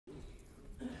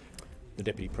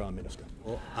The Deputy Prime Minister.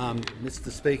 Well, Mr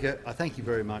Speaker, I thank you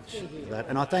very much for that,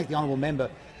 and I thank the honourable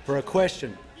member for a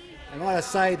question. And I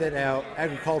say that our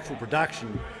agricultural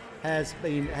production has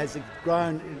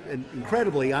grown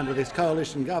incredibly under this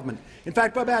coalition government. In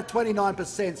fact, by about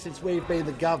 29% since we've been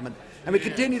the government. And we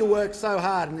continue to work so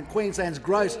hard, and Queensland's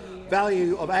gross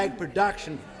value of ag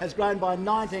production has grown by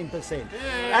 19%.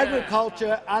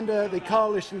 Agriculture under the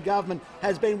coalition government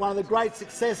has been one of the great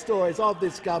success stories of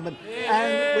this government,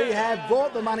 and we have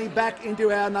brought the money back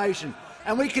into our nation.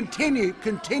 And we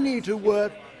continue to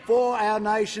work for our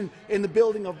nation in the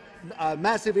building of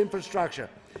massive infrastructure.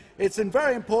 It's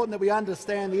very important that we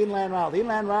understand the Inland Rail. The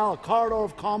Inland Rail, a corridor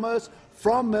of commerce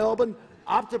from Melbourne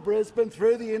up to Brisbane,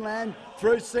 through the inland,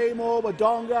 through Seymour,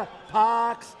 Wodonga,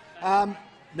 Parkes,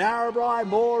 Narrabri,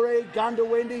 Moree,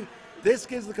 Gundawindi. This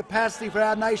gives the capacity for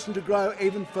our nation to grow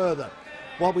even further.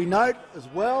 What we note as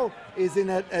well is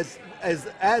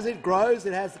as it grows,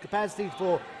 it has the capacity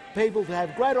for people to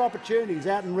have greater opportunities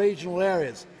out in regional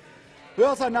areas. We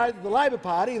also note that the Labor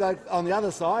Party, though, on the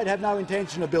other side, have no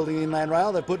intention of building the Inland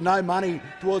Rail. They've put no money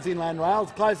towards the Inland Rail,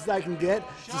 as close as they can get,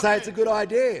 to say it's a good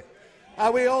idea.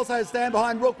 We also stand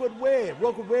behind Rookwood Weir.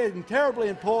 Rookwood Weir is terribly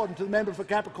important to the member for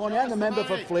Capricornia and the member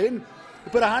for Flynn.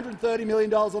 We put $130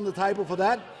 million on the table for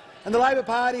that. And the Labor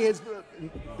Party,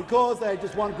 because they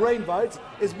just want green votes,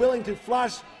 is willing to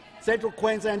flush Central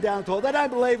Queensland down the toilet. They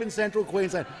don't believe in Central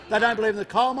Queensland. They don't believe in the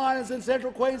coal miners in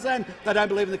Central Queensland. They don't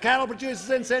believe in the cattle producers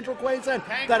in Central Queensland.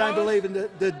 They don't believe in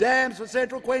the dams for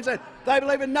Central Queensland. They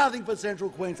believe in nothing for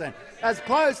Central Queensland. As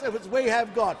close as we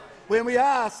have got, when we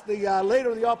asked the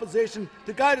Leader of the Opposition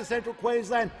to go to Central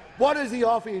Queensland, what does he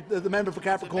offer the member for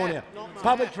Capricornia?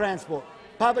 Public transport.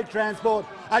 Public transport.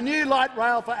 A new light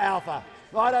rail for Alpha.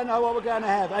 I don't know what we're going to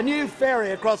have. A new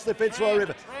ferry across the Fitzroy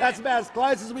River. That's about as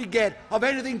close as we get of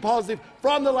anything positive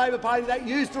from the Labor Party that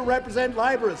used to represent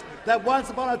labourers, that once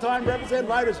upon a time represent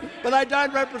labourers, but they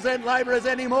don't represent labourers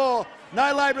anymore.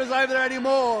 No labourers over there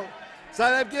anymore. So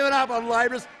they've given up on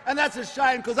labourers, and that's a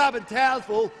shame, because up in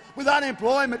Townsville, with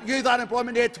unemployment, youth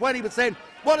unemployment near 20%,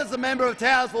 what does the member of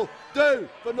Townsville do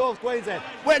for North Queensland?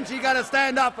 When's she going to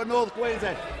stand up for North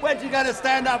Queensland? When's she going to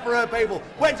stand up for her people?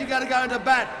 When's she going to go into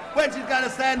bat? When's she going to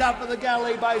stand up for the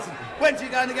Galilee Basin? When's she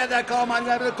going to get that coal mine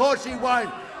over? Of course she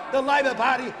won't. The Labor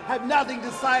Party have nothing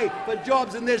to say for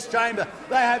jobs in this chamber.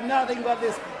 They have nothing but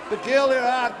this peculiar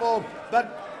art form,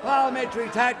 but parliamentary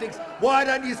tactics. Why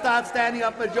don't you start standing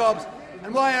up for jobs?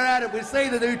 And while you're at it, we see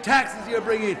the new taxes you're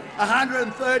bringing in,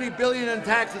 $130 billion in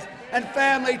taxes, and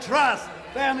family trust.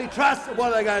 Family trust,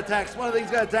 what are they going to tax? What are these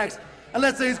going to tax? And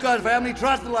let's see who's got a family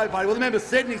trust in the Labor Party. Well, the member for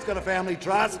Sydney's got a family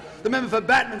trust. The member for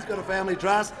Batman's got a family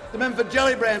trust. The member for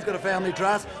Jellybrand's got a family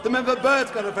trust. The member for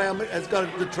Burt's has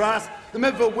got the trust. The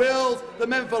member for Wills, the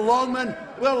member for Longman.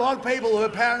 Well, a lot of people who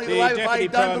apparently the Labor Party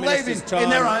don't believe in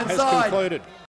their own side.